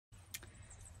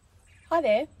Hi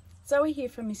there, Zoe here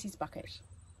from Missy's Bucket.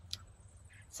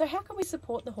 So how can we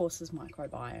support the horse's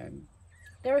microbiome?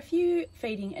 There are a few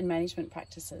feeding and management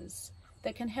practices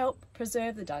that can help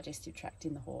preserve the digestive tract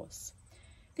in the horse.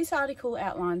 This article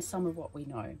outlines some of what we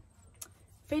know.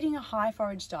 Feeding a high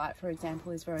forage diet, for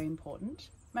example, is very important.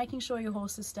 Making sure your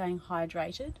horse is staying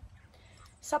hydrated.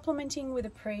 Supplementing with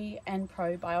a pre and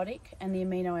probiotic and the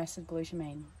amino acid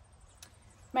glutamine.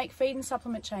 Make feed and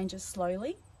supplement changes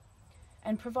slowly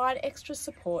and provide extra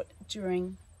support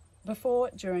before,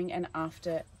 during and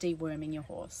after deworming your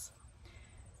horse.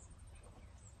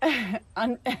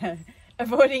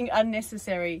 Avoiding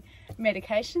unnecessary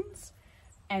medications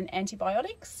and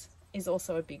antibiotics is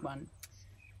also a big one.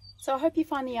 So I hope you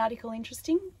find the article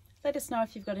interesting. Let us know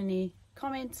if you've got any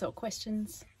comments or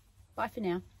questions. Bye for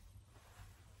now.